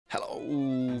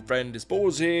Hello, friend, it's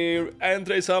Boras here, and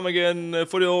today's time again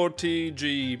for the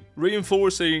RTG,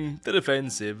 reinforcing the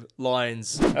defensive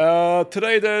lines.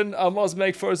 Today then, I must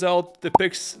make first out the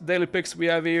picks, daily picks we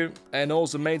have here, and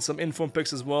also made some inform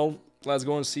picks as well. Let's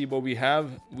go and see what we have.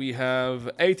 We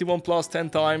have 81 plus 10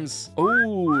 times.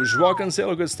 Oh, Joao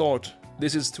Cancelo, good start.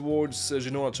 This is towards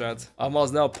Genoa, chat. I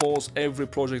must now pause every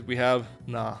project we have.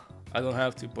 Nah, I don't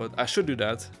have to, but I should do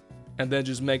that. And then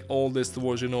just make all this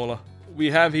towards Genoa. We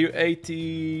have here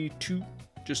 82,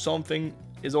 just something.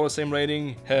 Is all the same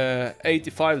rating.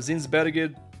 85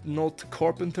 Zinsberger, not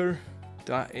Carpenter.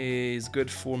 That is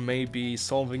good for maybe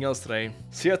something else today.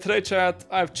 So yeah, today chat,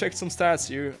 I've checked some stats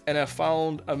here and I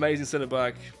found amazing center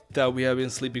back that we have been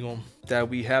sleeping on, that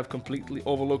we have completely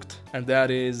overlooked, and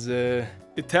that is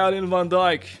Italian Van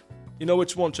Dijk. You know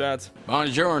which one, chat?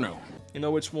 Buongiorno. You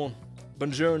know which one?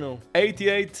 Buongiorno.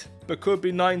 88, but could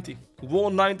be 90.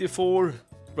 194,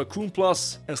 Raccoon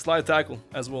plus, and slide tackle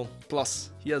as well. Plus.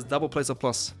 He has double place of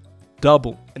plus.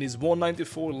 Double. And he's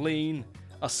 194 lean.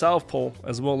 A southpaw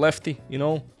as well, lefty, you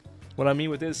know what I mean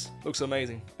with this? Looks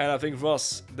amazing. And I think for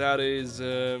us, that is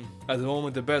at the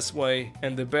moment the best way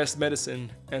and the best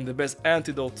medicine and the best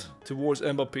antidote towards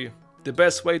Mbappé. The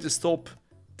best way to stop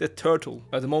the turtle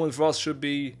at the moment for us should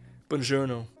be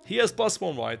Buongiorno. He has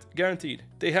 +1, right? Guaranteed.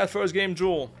 They had first game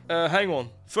draw. Hang on.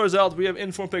 First out, we have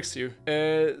inform picks here.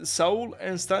 Saul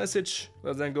and Stanisic.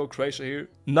 Let's then go Croatia here.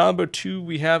 Number 2,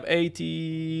 we have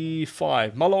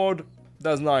 85. Mallard.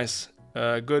 That's nice.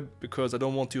 Good, because I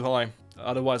don't want too high.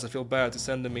 Otherwise, I feel bad to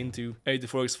send them into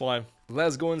 84x5.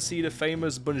 Let's go and see the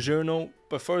famous Buongiorno.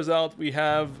 But first out, we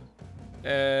have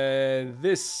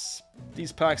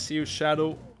these packs here.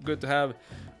 Shadow. Good to have.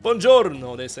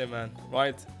 Buongiorno, they say, man.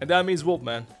 Right? And that means what,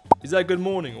 man? Is that good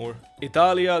morning? Or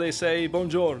Italia, they say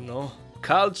buongiorno.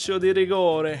 Calcio di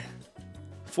rigore.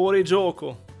 Fuori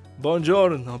gioco.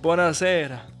 Buongiorno.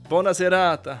 Buonasera. Buona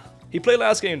serata. He played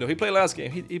last game though. He played last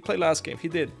game. He played last game. He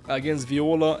did. Against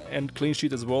Viola and clean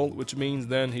sheet as well. Which means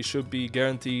then he should be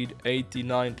guaranteed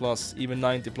 89 plus. Even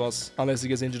 90 plus. Unless he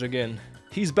gets injured again.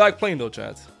 He's back playing though,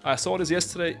 chat. I saw this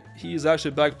yesterday. He is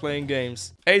actually back playing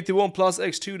games. 81 plus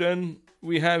x2 then.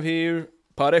 We have here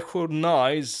Parejo,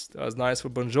 nice. That's nice for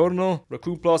Buongiorno.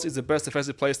 Raccoon plus is the best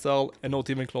defensive playstyle and not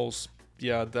even close.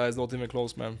 Yeah, that is not even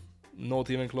close, man.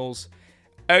 Not even close.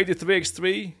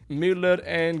 83x3, Müller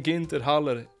and Ginter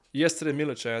Haller. Yesterday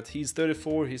Miller, chat. He's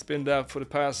 34. He's been there for the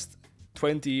past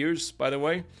 20 years, by the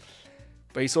way.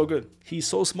 But he's so good. He's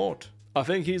so smart. I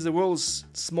think he's the world's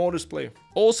smartest player.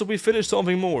 Also, we finished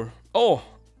something more. Oh,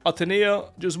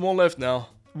 Atenea, just one left now.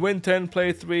 Win 10,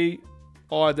 play 3.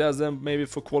 Alright, that's them maybe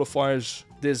for qualifiers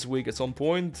this week at some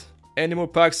point. Any more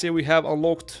packs here we have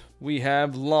unlocked? We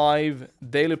have live,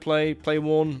 daily play, play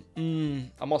 1.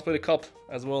 I must play the cup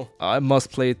as well. I must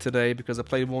play it today because I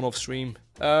played 1 off stream.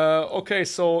 Okay,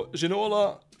 so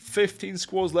Ginola, 15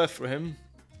 squads left for him.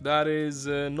 That is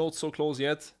not so close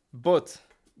yet. But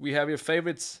we have your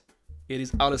favorites. It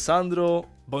is Alessandro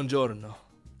Buongiorno.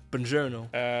 Buongiorno.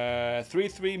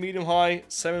 3-3 medium high,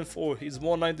 7-4. He's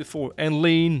 194 and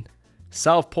lean.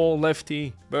 Southpaw,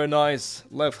 lefty, very nice.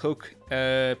 Left hook,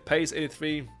 pace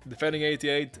 83, defending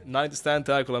 88, 90 stand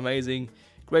tackle, amazing.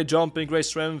 Great jumping, great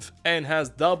strength, and has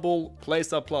double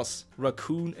playstyle plus.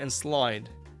 Raccoon and slide.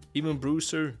 Even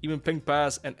bruiser, even pink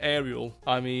pass and aerial.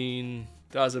 I mean,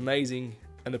 that's amazing.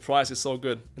 And the price is so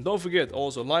good. And don't forget,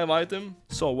 also, live item.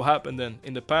 So what happened then?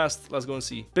 In the past, let's go and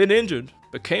see. Been injured,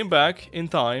 but came back in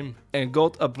time and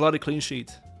got a bloody clean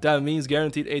sheet. That means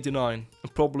guaranteed 89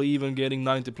 and probably even getting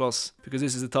 90 plus because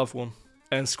this is a tough one.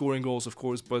 And scoring goals, of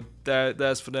course, but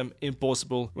that's for them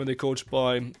impossible when they're coached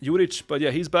by Juric. But yeah,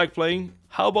 he's back playing.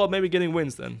 How about maybe getting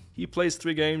wins then? He plays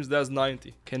 3 games, that's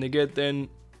 90. Can he get then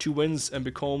 2 wins and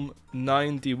become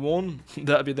 91?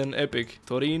 That'd be then epic.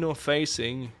 Torino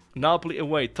facing Napoli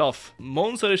away, tough.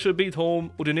 Monza they should beat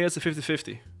home. Udinese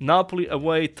 50-50. Napoli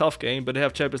away, tough game, but they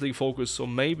have Champions League focus, so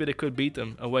maybe they could beat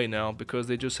them away now because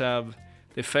they just have...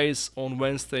 They face on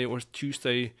Wednesday or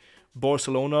Tuesday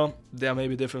Barcelona. There may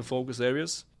be different focus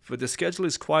areas. But the schedule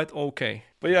is quite okay.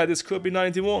 But yeah, this could be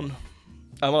 91.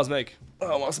 I must make,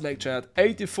 chat.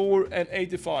 84 and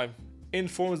 85.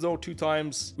 Informs though 2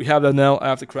 times. We have that now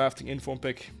after crafting inform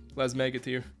pick. Let's make it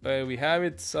here. We have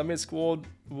it. Submit squad.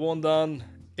 1 done.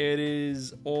 It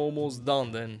is almost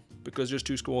done then. Because just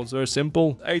 2 squads. Very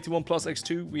simple. 81 plus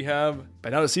x2. We have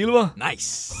Bernardo Silva.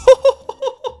 Nice.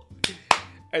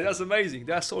 Hey, that's amazing.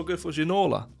 That's so good for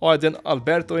Ginola. Alright, then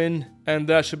Alberto in. And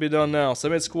that should be done now.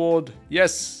 Submit squad.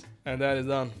 Yes. And that is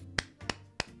done.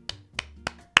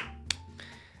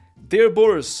 Dear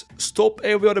Boras, stop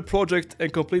every other project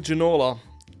and complete Ginola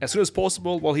as soon as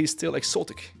possible while he's still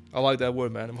exotic. I like that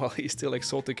word, man. Well, he's still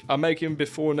exotic. I'll make him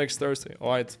before next Thursday.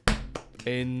 Alright.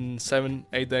 In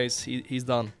 7-8 days, he's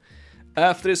done.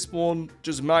 After this one,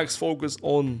 just max focus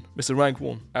on Mr. Rank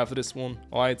 1. After this one,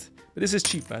 alright. But this is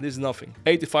cheap, man. This is nothing.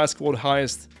 85 squad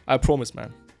highest. I promise,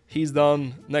 man. He's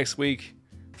done next week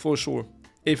for sure.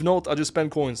 If not, I just spend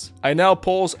coins. I now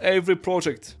pause every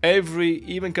project,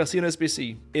 even Casino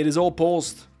SBC. It is all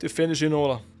paused to finish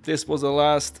Ginola. This was the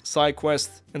last side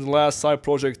quest and the last side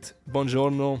project.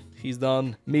 Buongiorno, he's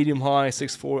done. Medium high,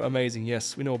 6-4, amazing.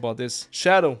 Yes, we know about this.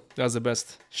 Shadow, that's the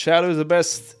best. Shadow is the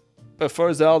best. But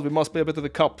first out, we must play a bit of the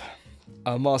cup.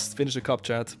 I must finish the cup,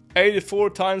 chat.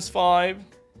 84 times 5.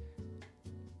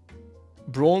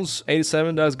 Bronze,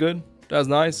 87, that's good. That's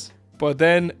nice. But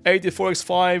then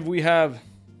 84x5, we have...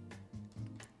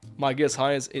 My guess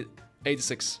highest is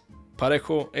 86.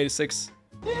 Parejo, 86.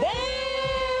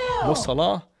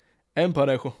 Mossala and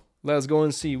Parejo. Let's go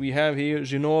and see. We have here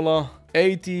Ginola,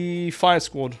 85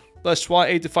 squad. Let's try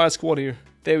 85 squad here.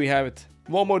 There we have it.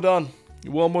 One more done.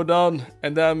 One more done.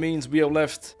 And that means we have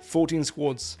left 14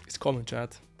 squads. It's coming,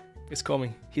 chat. It's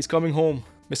coming. He's coming home.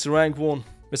 Mr. Rank 1.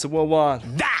 Mr. Worldwide.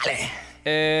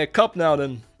 Dale! Cup now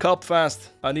then. Cup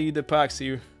fast. I need the packs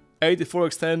here.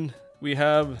 84x10. We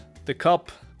have the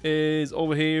cup. Is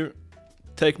over here.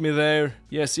 Take me there.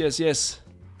 Yes, yes, yes.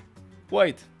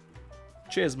 Wait.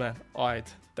 Cheers, man.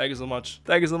 Alright. Thank you so much.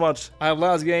 Thank you so much. I have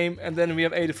last game and then we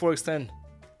have 84x10.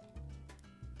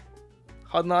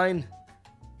 Hot 9.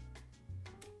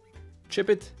 Chip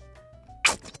it.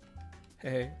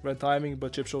 Hey, red timing,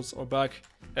 but chip shots are back.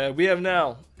 We have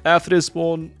now, after this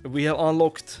one, we have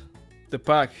unlocked the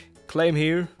pack. Claim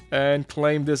here and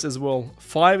claim this as well.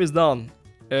 5 is done.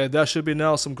 There should be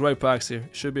now some great packs here.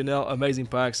 Should be now amazing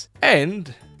packs.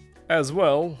 And, as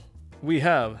well, we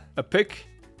have a pick,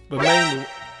 but mainly...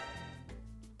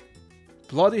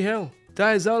 Bloody hell,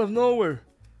 that is out of nowhere.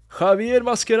 Javier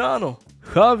Mascherano.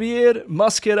 Javier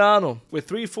Mascherano with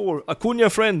 3-4. Acuna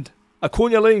friend.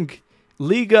 Acuna link.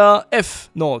 Liga F.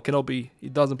 No, it cannot be. He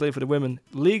doesn't play for the women.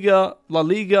 Liga, La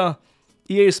Liga,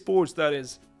 EA Sports, that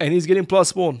is. And he's getting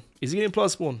 +1. He's getting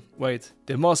 +1. Wait,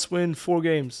 they must win 4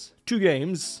 games. 2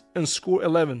 games and score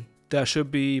 11. That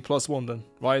should be +1 then,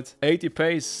 right? 80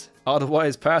 pace.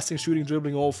 Otherwise, passing, shooting,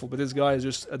 dribbling, awful. But this guy is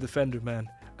just a defender, man.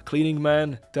 A cleaning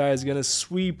man that is gonna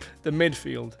sweep the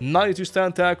midfield. 92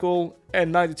 stand tackle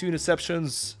and 92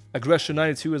 interceptions. Aggression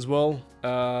 92 as well.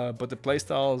 But the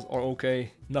playstyles are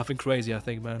okay. Nothing crazy, I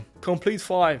think, man. Complete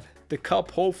 5. The cup,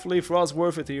 hopefully, for us,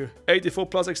 worth it here. 84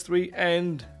 plus x3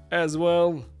 and... As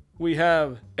well, we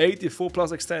have 84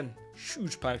 plus x10.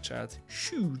 Huge pack, chat.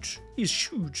 Huge. He's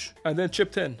huge. And then chip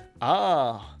 10.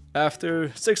 Ah.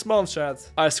 After 6 months,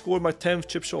 chat, I scored my 10th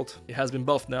chip shot. It has been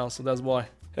buffed now, so that's why.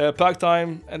 Pack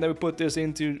time. And then we put this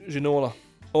into Ginola.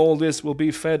 All this will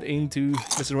be fed into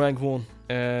Mr. Rank 1.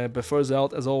 But first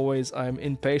out, as always, I'm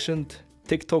impatient.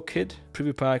 TikTok kid.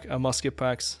 Preview pack. I must skip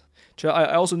packs. Chat,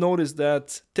 I also noticed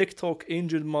that TikTok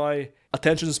injured my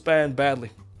attention span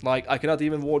badly. Like, I cannot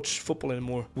even watch football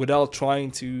anymore without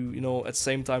trying to, you know, at the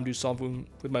same time do something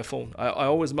with my phone. I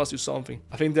always must do something.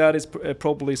 I think that is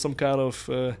probably some kind of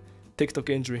TikTok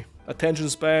injury. Attention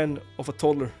span of a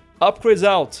toddler. Upgrades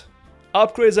out.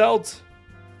 Upgrades out.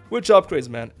 Which upgrades,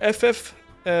 man? FF,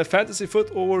 Fantasy Foot,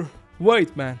 or...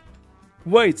 Wait, man.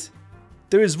 Wait.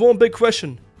 There is one big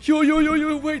question. Yo,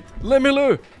 wait. Let me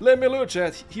learn,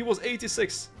 chat. He was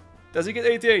 86. Does he get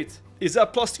 88? Is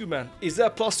that +2, man? Is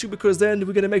that +2 because then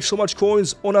we're gonna make so much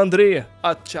coins on Andrea?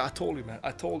 I told you, man. I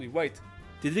told you. Wait.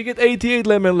 Did he get 88,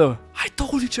 Lemelo? I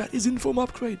told you, chat. Is in form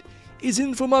upgrade. Is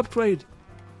in form upgrade.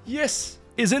 Yes.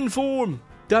 Is in form.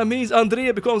 That means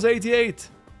Andrea becomes 88.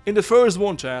 In the first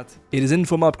one, chat. It is in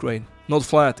form upgrade. Not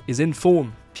flat. Is in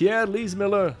form. Pierre Lise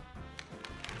Miller.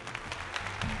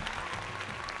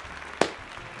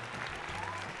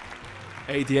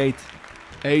 $88.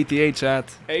 88,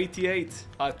 chat. 88.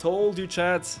 I told you,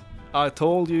 chat. I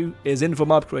told you. Is in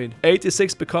from upgrade.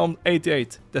 86 become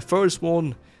 88. The first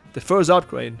one, the first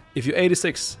upgrade. If you're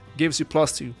 86, gives you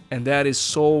 +2. And that is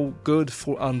so good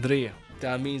for Andrea.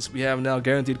 That means we have now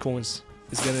guaranteed coins.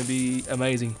 It's gonna be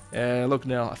amazing. Look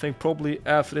now. I think probably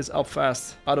after this up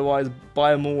fast. Otherwise,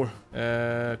 buy more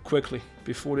quickly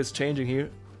before this changing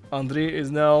here. Andrea is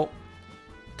now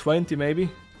 20 maybe.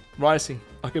 Rising.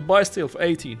 I can buy still for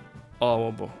 18.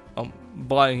 Oh, I'm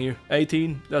buying here.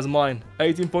 18, that's mine.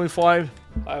 18.5.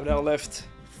 I have now left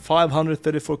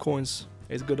 534 coins.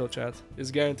 It's good though, chat.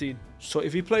 It's guaranteed. So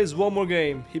if he plays one more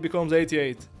game, he becomes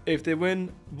 88. If they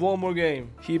win one more game,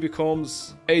 he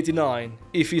becomes 89.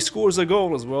 If he scores a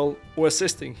goal as well, or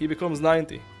assisting, he becomes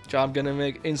 90. I'm gonna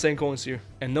make insane coins here.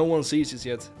 And no one sees this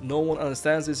yet. No one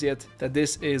understands this yet, that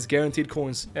this is guaranteed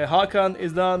coins. Hakan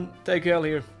is done. Take L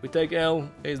here. We take L.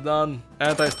 Is done.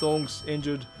 Anti-stonks.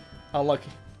 Injured. Unlucky.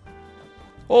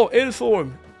 Oh,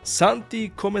 inform. Santi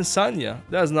Comensania.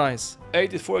 That's nice.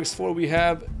 84x4 we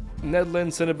have.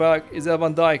 Netherlands center back is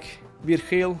Van Dijk.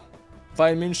 Virgil.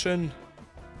 Bayern München.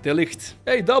 De Ligt.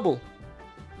 Hey, double.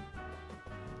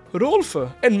 Rolfe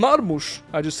and Marmoush.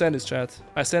 I just sent this, chat.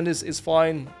 I sent this, is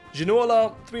fine.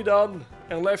 Ginola, 3 down.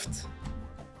 And left,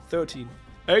 13.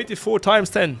 84 times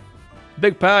 10.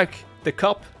 Big pack. The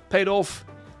cup. Paid off.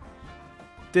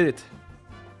 Did it.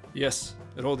 Yes.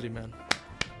 Rodri, man.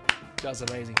 That's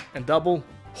amazing. And double.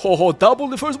 Ho, double.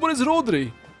 The first one is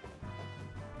Rodri.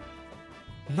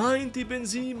 90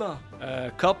 Benzema.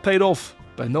 Cup paid off.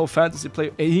 But no fantasy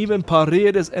play. Even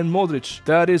Paredes and Modric.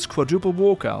 That is quadruple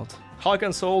walkout.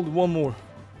 Hakan sold one more.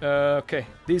 Okay,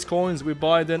 these coins we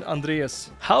buy then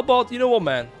Andreas. How about, you know what,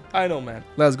 man? I know, man.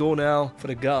 Let's go now for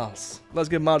the gas. Let's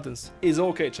get Martins. It's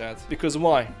okay, chat. Because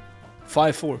why?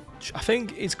 5-4. I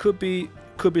think it could be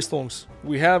stonks.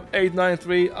 We have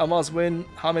 8-9-3. I must win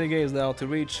how many games now to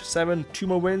reach 7? 2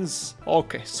 more wins.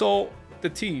 Okay, so the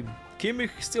team. Kimmich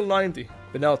still 90.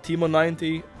 But now Timo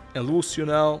 90 and Lucio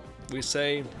now. We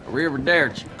say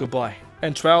arrivederci. Goodbye.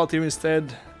 And trial team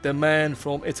instead. The man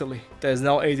from Italy. That is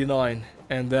now 89.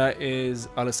 And that is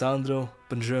Alessandro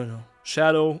Buongiorno.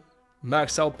 Shadow,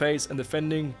 max out pace and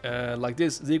defending like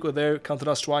this. Zico there,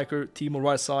 Cantona striker, Timo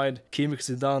right side, Kimmich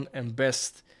Zidane and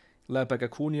best. Left back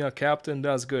Acuna, captain,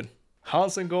 that's good.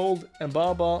 Hansen gold, and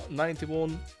Baba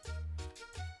 91.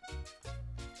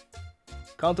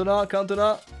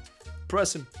 Cantona,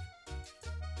 press him.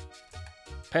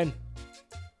 Pen.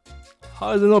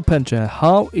 How is it not pen, chat?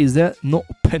 How is that not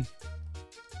pen?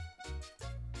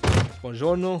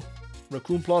 Buongiorno,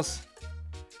 Raccoon Plus,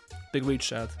 big reach,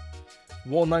 chat.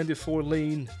 194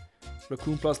 lean,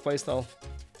 Raccoon Plus playstyle.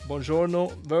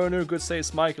 Buongiorno, Werner, good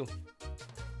saves, Michael.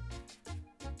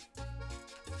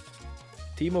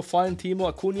 Timo, fine, Timo,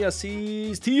 Acuna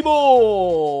sees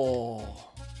Timo!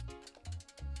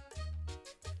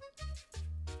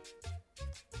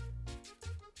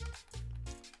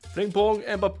 Ping pong,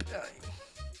 Mbappé.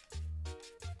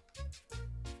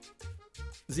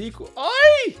 Zico,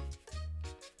 ay!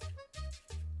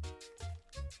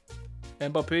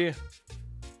 Mbappé.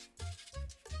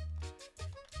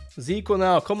 Zico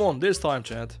now, come on, this time,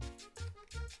 chat.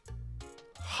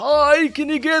 How can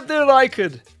you get there,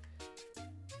 Rijkaard?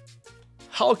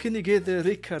 How can you get there,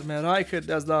 Rijkaard, man? Rijkaard,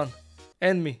 that's done.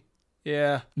 And me.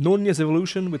 Yeah. Nunez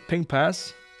evolution with ping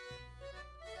pass.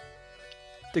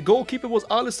 The goalkeeper was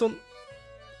Alisson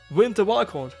Winter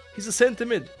Wildcard. He's a center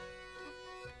mid.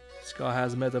 This guy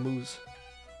has meta moves.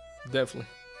 Definitely.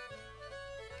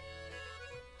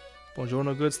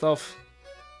 Buongiorno, good stuff.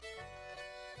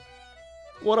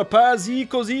 What a pass,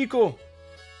 Zico.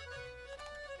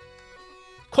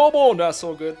 Come on, that's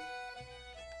so good.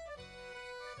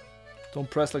 Don't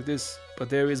press like this, but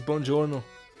there is Buongiorno.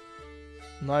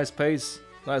 Nice pace,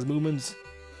 nice movements.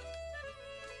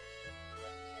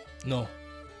 No.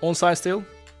 Onside still.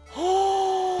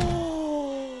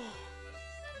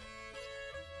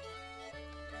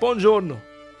 Buongiorno.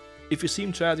 If you see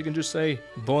him, chat, you can just say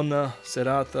Buona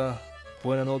serata,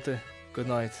 buonanotte, good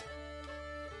night.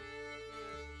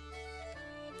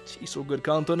 He's so good,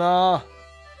 Cantona.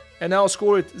 And now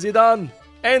score it. Zidane.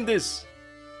 End this.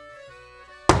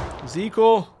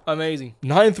 Zico. Amazing.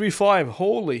 9-3-5.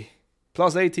 Holy.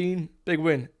 Plus 18. Big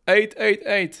win.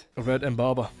 8-8-8. Red and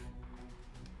Baba.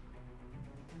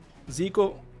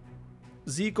 Zico.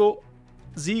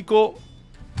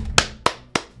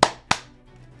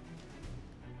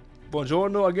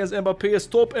 Buongiorno against Mbappé.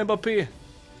 Stop Mbappé.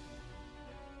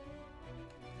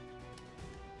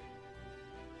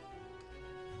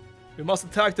 We must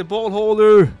attack the ball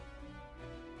holder.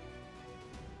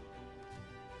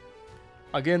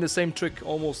 Again, the same trick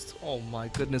almost. Oh my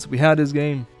goodness, we had this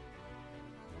game.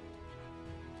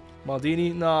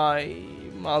 Maldini,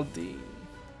 Maldini.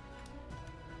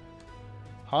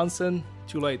 Hansen,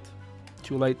 too late.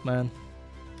 Too late, man.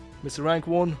 Mr. Rank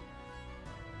 1.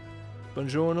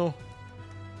 Buongiorno.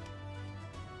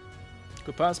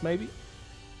 Good pass, maybe.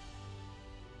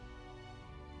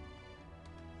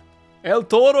 El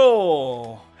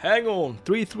Toro. Hang on.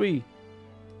 3-3.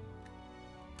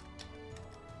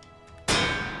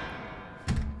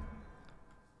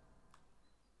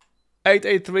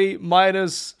 -8-8-3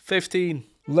 minus 15.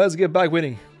 Let's get back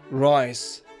winning.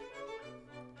 Rice.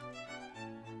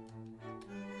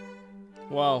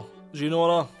 Wow.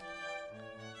 Ginola.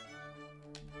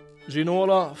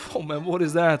 Oh man, what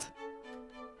is that?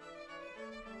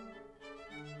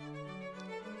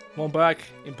 One back,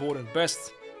 important,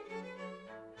 best.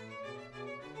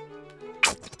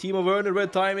 Timo Werner,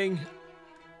 red timing.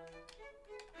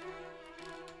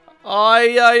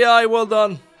 Aye, well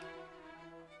done.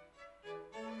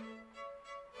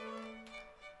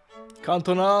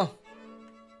 Cantona.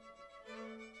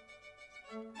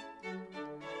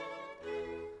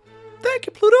 Thank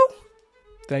you, Pluto.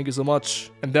 Thank you so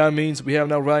much. And that means we have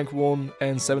now rank 1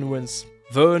 and 7 wins.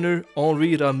 Werner,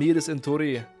 Henry, Ramirez, and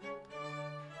Torre.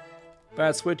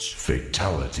 Bad switch.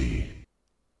 Fatality.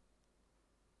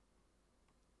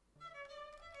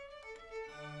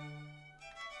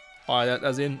 Alright,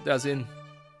 that's in.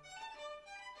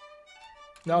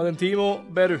 Now then, Timo,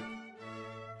 better.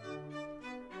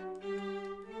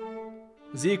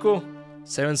 Zico,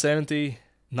 770,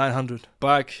 900.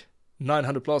 Back,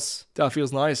 900 plus. That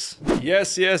feels nice.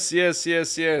 Yes.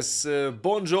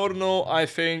 Buongiorno, I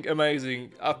think,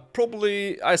 amazing. I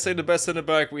say the best center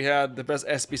back we had, the best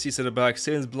SBC center back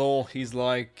since Blanc. He's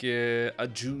like a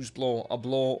juice Blanc, a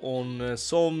Blanc on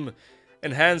some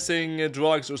enhancing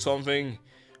drugs or something.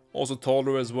 Also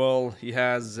taller as well. He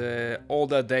has all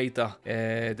that data,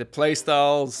 the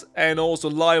playstyles, and also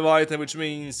live item, which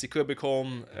means he could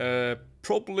become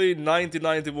probably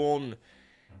 90-91,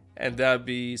 and that'd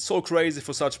be so crazy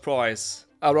for such price.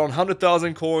 Around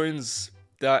 100,000 coins,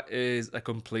 that is a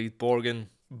complete bargain.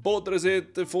 But that is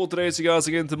it for today. See you guys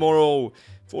again tomorrow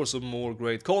for some more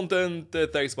great content.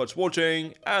 Thanks so much for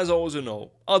watching. As always, you know,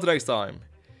 until next time,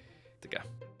 take care.